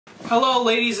Hello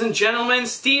ladies and gentlemen,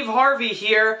 Steve Harvey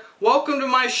here. Welcome to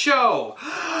my show.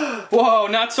 Whoa,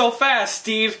 not so fast,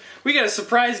 Steve. We got a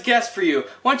surprise guest for you.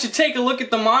 Why don't you take a look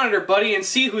at the monitor, buddy, and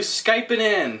see who's Skyping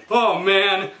in. Oh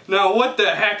man, now what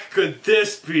the heck could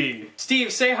this be?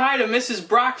 Steve, say hi to Mrs.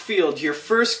 Brockfield, your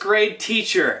first grade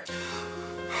teacher.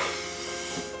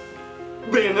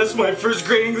 Man, that's my first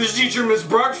grade English teacher, Miss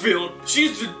Brockfield. She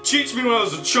used to teach me when I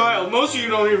was a child. Most of you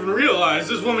don't even realize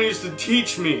this woman used to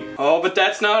teach me. Oh, but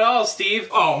that's not all, Steve.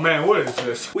 Oh man, what is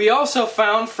this? We also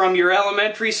found from your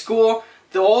elementary school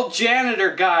the old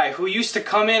janitor guy who used to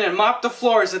come in and mop the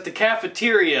floors at the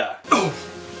cafeteria. Oh.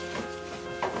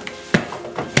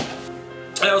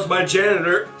 That was my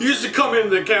janitor. He used to come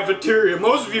into the cafeteria.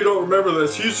 Most of you don't remember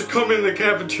this. He used to come in the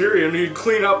cafeteria and he'd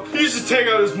clean up. He used to take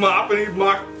out his mop and he'd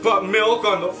mop milk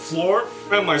on the floor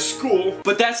at my school.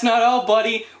 But that's not all,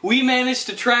 buddy. We managed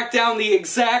to track down the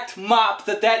exact mop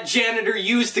that janitor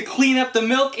used to clean up the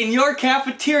milk in your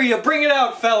cafeteria. Bring it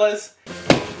out, fellas.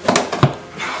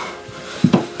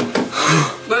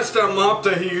 That's that mop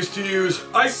that he used to use.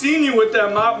 I seen you with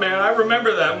that mop, man. I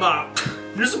remember that mop.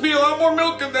 There used to be a lot more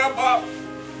milk in that mop.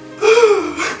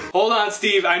 Hold on,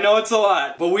 Steve. I know it's a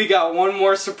lot, but we got one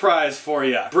more surprise for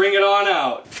you. Bring it on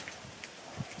out.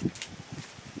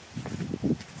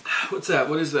 What's that?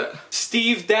 What is that?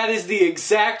 Steve, that is the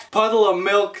exact puddle of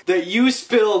milk that you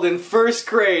spilled in first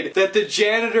grade that the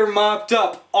janitor mopped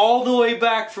up all the way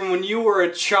back from when you were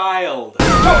a child.